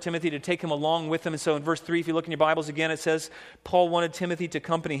mentor Timothy, to take him along with him. And so in verse 3, if you look in your Bibles again, it says Paul wanted Timothy to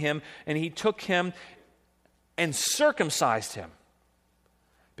accompany him, and he took him and circumcised him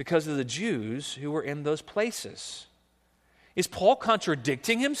because of the Jews who were in those places. Is Paul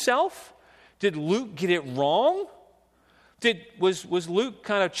contradicting himself? Did Luke get it wrong? Was Luke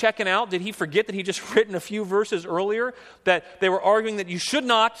kind of checking out? Did he forget that he just written a few verses earlier that they were arguing that you should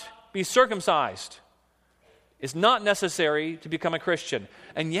not be circumcised? It's not necessary to become a Christian.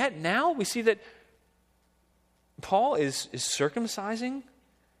 And yet now we see that Paul is circumcising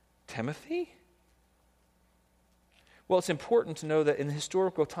Timothy? Well, it's important to know that in the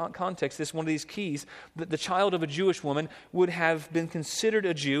historical context, this is one of these keys, that the child of a Jewish woman would have been considered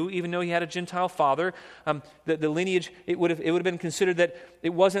a Jew, even though he had a Gentile father. The lineage, it would have been considered that it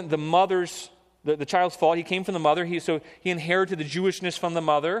wasn't the mother's, the child's fault. He came from the mother, so he inherited the Jewishness from the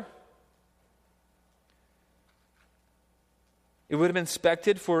mother. It would have been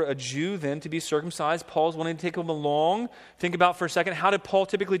expected for a Jew then to be circumcised. Paul's wanting to take him along. Think about for a second, how did Paul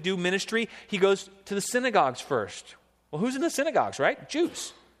typically do ministry? He goes to the synagogues first. Well, who's in the synagogues, right?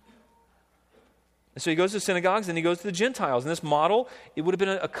 Jews. And so he goes to the synagogues, and he goes to the Gentiles. And this model, it would have been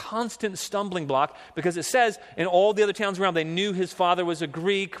a constant stumbling block, because it says in all the other towns around, they knew his father was a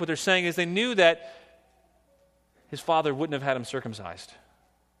Greek. What they're saying is they knew that his father wouldn't have had him circumcised.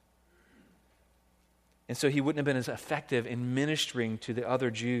 And so he wouldn't have been as effective in ministering to the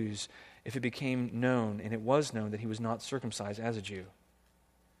other Jews if it became known, and it was known, that he was not circumcised as a Jew.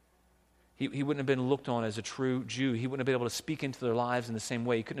 He wouldn't have been looked on as a true Jew. He wouldn't have been able to speak into their lives in the same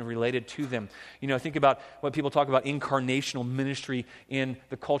way. He couldn't have related to them. Think about what people talk about incarnational ministry in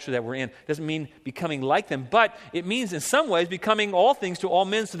the culture that we're in. It doesn't mean becoming like them, but it means in some ways becoming all things to all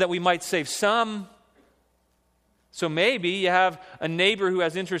men so that we might save some. So maybe you have a neighbor who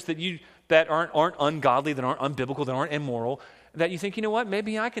has interests that aren't ungodly, that aren't unbiblical, that aren't immoral, that you think, you know what,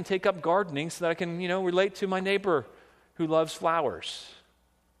 maybe I can take up gardening so that I can, relate to my neighbor who loves flowers.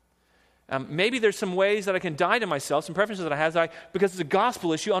 Maybe there's some ways that I can die to myself, some preferences that I have, because it's a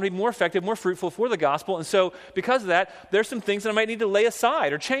gospel issue, I want to be more effective, more fruitful for the gospel. And so because of that, there's some things that I might need to lay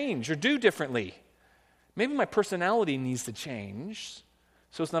aside or change or do differently. Maybe my personality needs to change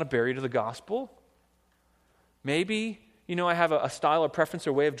so it's not a barrier to the gospel. Maybe, I have a style or preference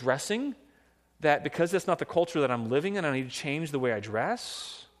or way of dressing that because that's not the culture that I'm living in, I need to change the way I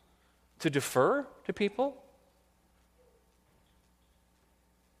dress to defer to people.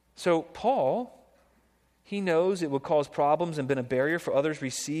 So Paul, he knows it will cause problems and been a barrier for others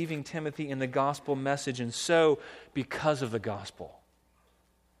receiving Timothy in the gospel message. And so because of the gospel,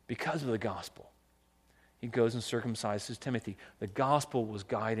 he goes and circumcises Timothy. The gospel was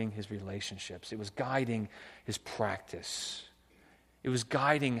guiding his relationships. It was guiding his practice. It was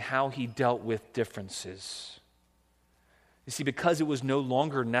guiding how he dealt with differences. You see, because it was no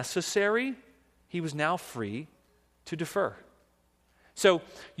longer necessary, he was now free to defer. So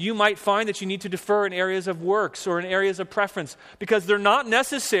you might find that you need to defer in areas of works or in areas of preference. Because they're not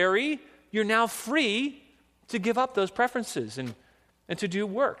necessary, you're now free to give up those preferences and to do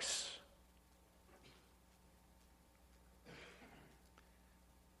works.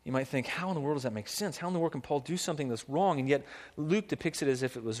 You might think, how in the world does that make sense? How in the world can Paul do something that's wrong? And yet Luke depicts it as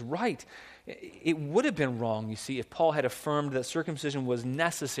if it was right. It would have been wrong, you see, if Paul had affirmed that circumcision was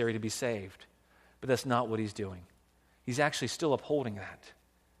necessary to be saved. But that's not what he's doing. He's actually still upholding that.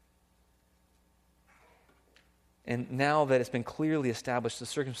 And now that it's been clearly established that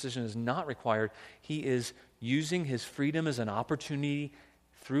circumcision is not required, he is using his freedom as an opportunity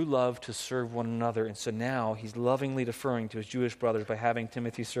through love to serve one another. And so now he's lovingly deferring to his Jewish brothers by having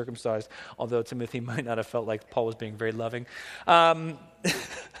Timothy circumcised, although Timothy might not have felt like Paul was being very loving. But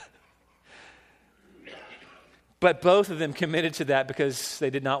both of them committed to that because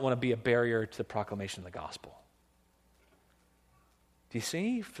they did not want to be a barrier to the proclamation of the gospel. Do you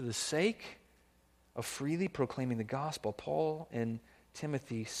see? For the sake of freely proclaiming the gospel, Paul and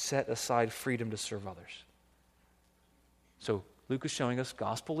Timothy set aside freedom to serve others. So Luke is showing us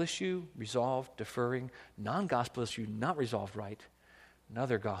gospel issue, resolved, deferring. Non-gospel issue, not resolved right.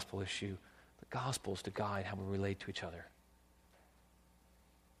 Another gospel issue, the gospel is to guide how we relate to each other.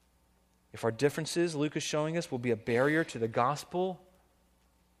 If our differences, Luke is showing us, will be a barrier to the gospel,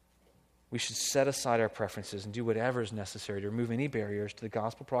 we should set aside our preferences and do whatever is necessary to remove any barriers to the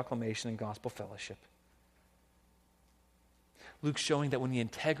gospel proclamation and gospel fellowship. Luke's showing that when the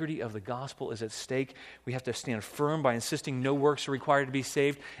integrity of the gospel is at stake, we have to stand firm by insisting no works are required to be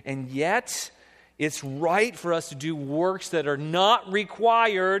saved. And yet, it's right for us to do works that are not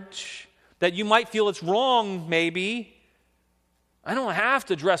required, that you might feel it's wrong, maybe. I don't have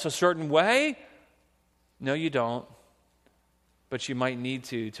to dress a certain way. No, you don't. But you might need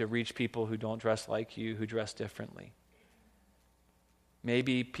to reach people who don't dress like you, who dress differently.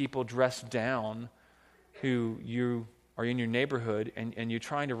 Maybe people dress down who you are in your neighborhood and you're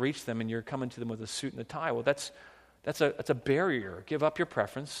trying to reach them and you're coming to them with a suit and a tie. Well, that's a barrier. Give up your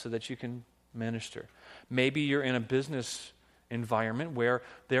preference so that you can minister. Maybe you're in a business environment where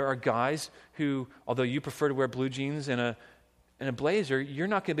there are guys who, although you prefer to wear blue jeans and a blazer, you're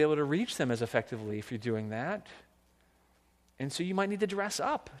not going to be able to reach them as effectively if you're doing that. And so you might need to dress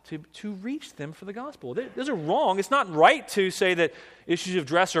up to reach them for the gospel. Those are wrong. It's not right to say that issues of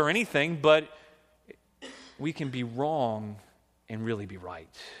dress are anything, but we can be wrong and really be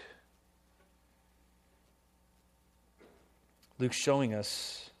right. Luke's showing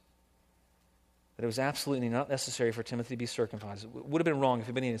us that it was absolutely not necessary for Timothy to be circumcised. It would have been wrong if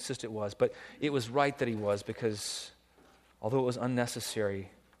anybody insisted it was, but it was right that he was, because although it was unnecessary,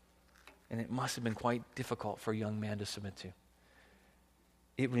 and it must have been quite difficult for a young man to submit to,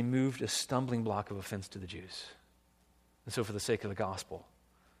 it removed a stumbling block of offense to the Jews. And so for the sake of the gospel,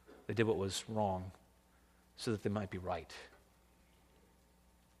 they did what was wrong so that they might be right.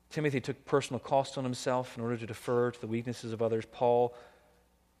 Timothy took personal cost on himself in order to defer to the weaknesses of others. Paul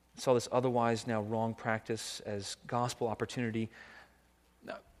saw this otherwise now wrong practice as gospel opportunity.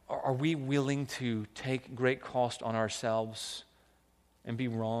 Now, are we willing to take great cost on ourselves and be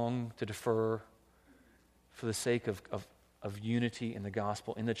wrong to defer for the sake of unity in the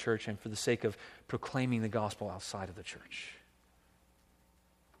gospel in the church and for the sake of proclaiming the gospel outside of the church?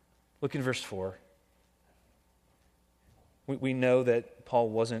 Look in verse 4. We know that Paul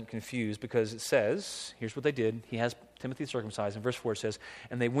wasn't confused because it says, here's what they did. He has Timothy circumcised. In verse 4 it says,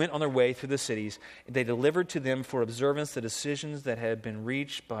 and they went on their way through the cities. And they delivered to them for observance the decisions that had been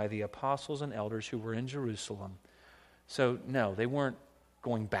reached by the apostles and elders who were in Jerusalem. So no, they weren't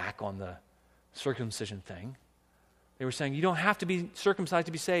going back on the circumcision thing. They were saying, you don't have to be circumcised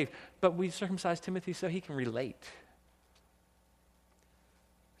to be saved, but we circumcised Timothy so he can relate.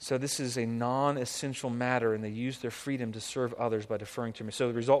 So this is a non-essential matter, and they used their freedom to serve others by deferring to me. So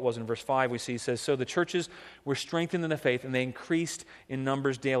the result was in verse 5, we see, it says, so the churches were strengthened in the faith, and they increased in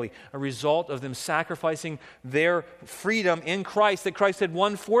numbers daily. A result of them sacrificing their freedom in Christ that Christ had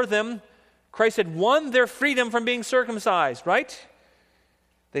won for them. Christ had won their freedom from being circumcised, right?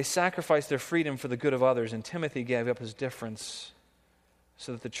 They sacrificed their freedom for the good of others, and Timothy gave up his difference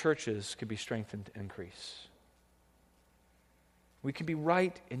so that the churches could be strengthened and increase. We can be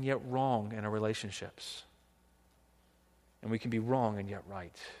right and yet wrong in our relationships. And we can be wrong and yet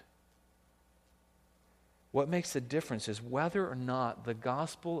right. What makes the difference is whether or not the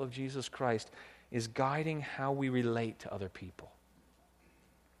gospel of Jesus Christ is guiding how we relate to other people.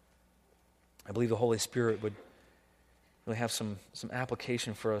 I believe the Holy Spirit would really have some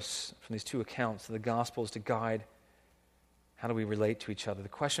application for us from these two accounts. The gospel is to guide how do we relate to each other. The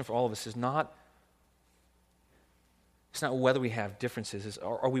question for all of us is not it's not whether we have differences. It's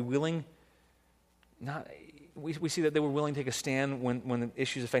are we willing? We see that they were willing to take a stand when the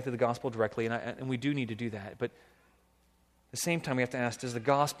issues affected the gospel directly, and we do need to do that. But at the same time, we have to ask, does the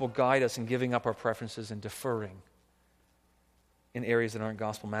gospel guide us in giving up our preferences and deferring in areas that aren't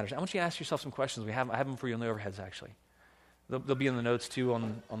gospel matters? I want you to ask yourself some questions. I have them for you on the overheads, actually. They'll be in the notes, too,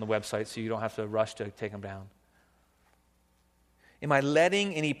 on the website, so you don't have to rush to take them down. Am I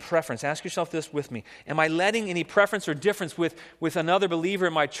letting any preference, ask yourself this with me, am I letting any preference or difference with another believer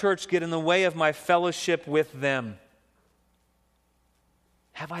in my church get in the way of my fellowship with them?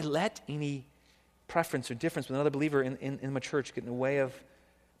 Have I let any preference or difference with another believer in my church get in the way of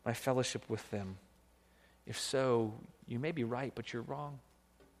my fellowship with them? If so, you may be right, but you're wrong.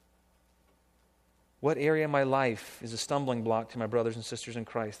 What area of my life is a stumbling block to my brothers and sisters in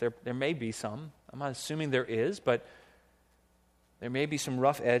Christ? There may be some. I'm not assuming there is, but there may be some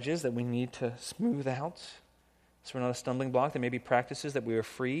rough edges that we need to smooth out so we're not a stumbling block. There may be practices that we are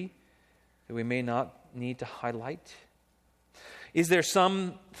free that we may not need to highlight. Is there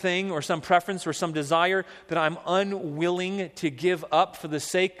something or some preference or some desire that I'm unwilling to give up for the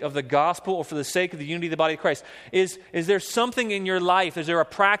sake of the gospel or for the sake of the unity of the body of Christ? Is there something in your life, is there a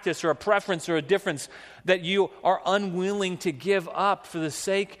practice or a preference or a difference that you are unwilling to give up for the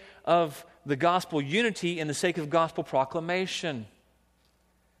sake of the gospel unity and the sake of gospel proclamation?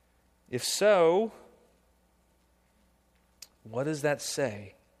 If so, what does that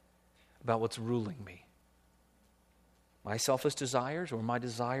say about what's ruling me? My selfish desires or my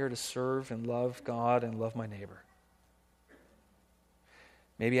desire to serve and love God and love my neighbor?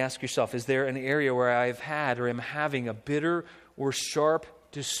 Maybe ask yourself, is there an area where I've had or am having a bitter or sharp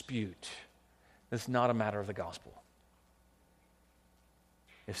dispute that's not a matter of the gospel?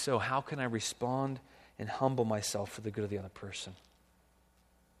 If so, how can I respond and humble myself for the good of the other person?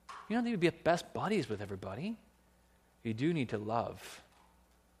 You don't need to be best buddies with everybody. You do need to love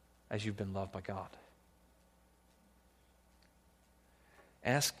as you've been loved by God.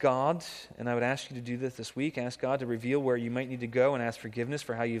 Ask God, and I would ask you to do this week, ask God to reveal where you might need to go and ask forgiveness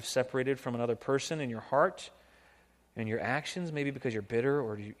for how you've separated from another person in your heart and your actions, maybe because you're bitter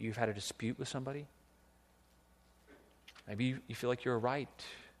or you've had a dispute with somebody. Maybe you feel like you're right,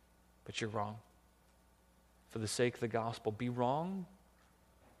 but you're wrong. For the sake of the gospel, be wrong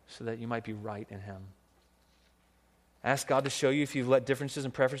so that you might be right in Him. Ask God to show you if you've let differences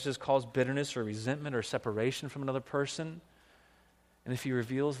and preferences cause bitterness or resentment or separation from another person. And if He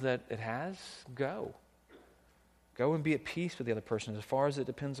reveals that it has, go. Go and be at peace with the other person as far as it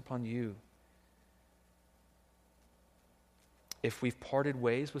depends upon you. If we've parted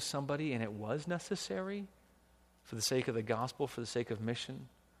ways with somebody and it was necessary for the sake of the gospel, for the sake of mission,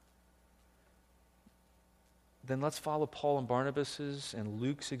 then let's follow Paul and Barnabas's and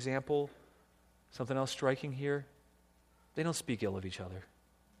Luke's example. Something else striking here. They don't speak ill of each other.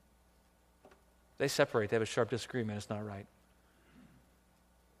 They separate. They have a sharp disagreement. It's not right.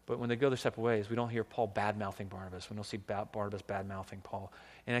 But when they go their separate ways, we don't hear Paul bad-mouthing Barnabas. We don't see Barnabas bad-mouthing Paul.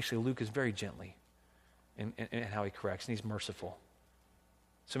 And actually, Luke is very gently in how he corrects, and he's merciful.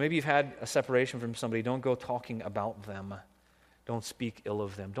 So maybe you've had a separation from somebody. Don't go talking about them. Don't speak ill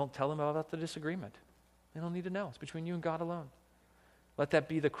of them. Don't tell them about the disagreement. They don't need to know. It's between you and God alone. Let that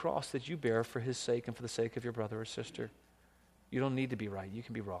be the cross that you bear for His sake and for the sake of your brother or sister. You don't need to be right. You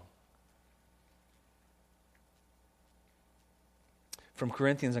can be wrong. from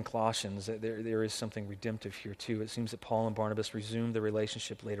Corinthians and Colossians, there is something redemptive here too. It seems that Paul and Barnabas resumed the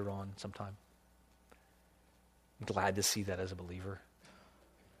relationship later on sometime. I'm glad to see that as a believer.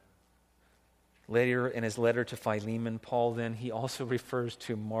 Later in his letter to Philemon, Paul then, he also refers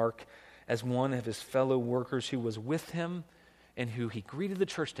to Mark as one of his fellow workers who was with him and who he greeted the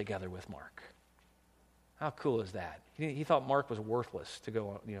church together with Mark. How cool is that? He thought Mark was worthless to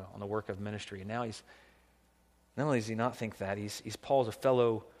go on the work of ministry, and now not only does he not think that, he's Paul's a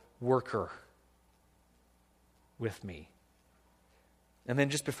fellow worker with me. And then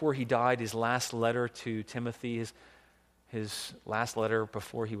just before he died, his last letter to Timothy, his last letter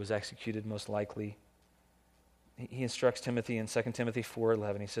before he was executed most likely, he instructs Timothy in 2 Timothy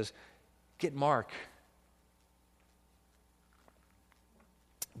 4:11. He says, get Mark.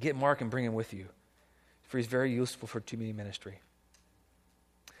 Get Mark and bring him with you, for he's very useful for to-me ministry.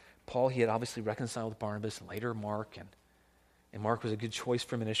 Paul, he had obviously reconciled with Barnabas, and later Mark, and Mark was a good choice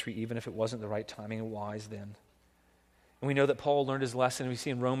for ministry, even if it wasn't the right timing and wise then. And we know that Paul learned his lesson. We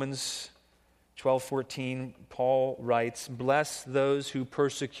see in Romans 12:14, Paul writes, bless those who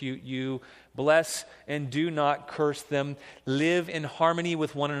persecute you. Bless and do not curse them. Live in harmony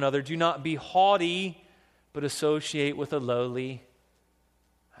with one another. Do not be haughty, but associate with the lowly.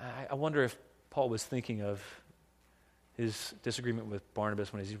 I wonder if Paul was thinking of his disagreement with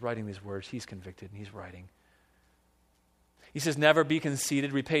Barnabas when he's writing these words. He's convicted and he's writing. He says, never be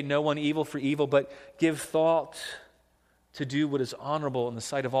conceited, repay no one evil for evil, but give thought to do what is honorable in the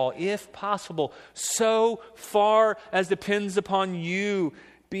sight of all, if possible, so far as depends upon you.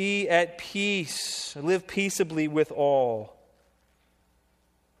 Be at peace, live peaceably with all.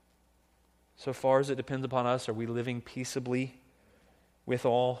 So far as it depends upon us, are we living peaceably with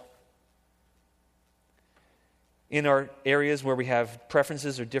all? In our areas where we have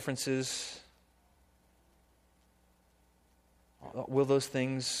preferences or differences, will those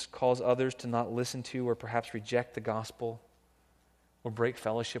things cause others to not listen to or perhaps reject the gospel or break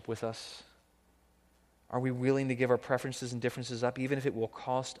fellowship with us? Are we willing to give our preferences and differences up, even if it will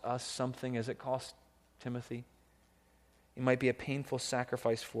cost us something as it cost Timothy? It might be a painful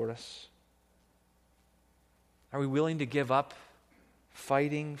sacrifice for us. Are we willing to give up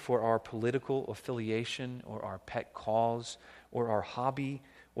fighting for our political affiliation or our pet cause or our hobby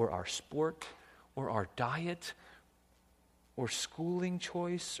or our sport or our diet or schooling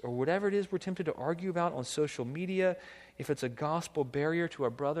choice or whatever it is we're tempted to argue about on social media, if it's a gospel barrier to our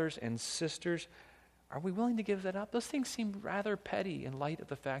brothers and sisters, are we willing to give that up? Those things seem rather petty in light of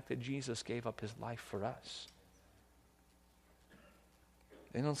the fact that Jesus gave up his life for us.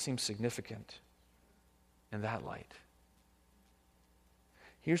 They don't seem significant in that light.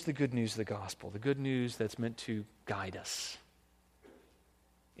 Here's the good news of the gospel, the good news that's meant to guide us.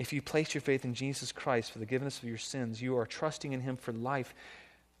 If you place your faith in Jesus Christ for the forgiveness of your sins, you are trusting in him for life,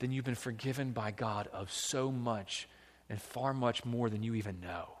 then you've been forgiven by God of so much and far much more than you even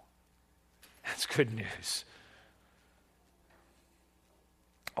know. That's good news.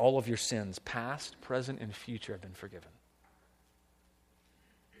 All of your sins, past, present, and future, have been forgiven.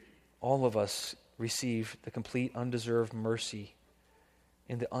 All of us receive the complete undeserved mercy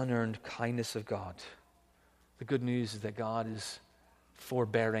in the unearned kindness of God. The good news is that God is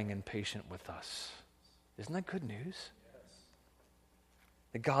forbearing and patient with us. Isn't that good news? Yes.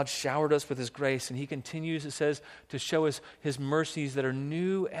 That God showered us with his grace, and he continues, it says, to show us his mercies that are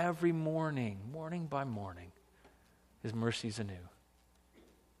new every morning, morning by morning. His mercies anew.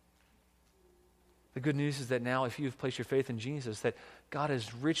 The good news is that now, if you've placed your faith in Jesus, that God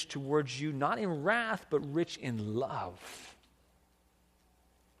is rich towards you, not in wrath, but rich in love.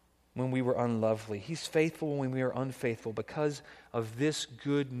 When we were unlovely. He's faithful when we are unfaithful. Because of this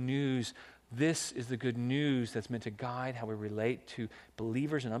good news, this is the good news that's meant to guide how we relate to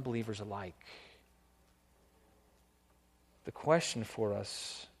believers and unbelievers alike. The question for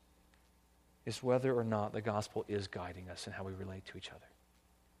us is whether or not the gospel is guiding us in how we relate to each other.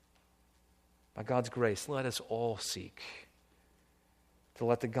 By God's grace, let us all seek to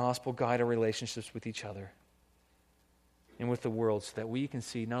let the gospel guide our relationships with each other and with the world, so that we can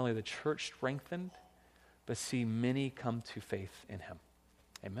see not only the church strengthened, but see many come to faith in him.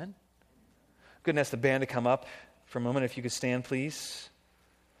 Amen? Good, and ask the band to come up for a moment. If you could stand, please.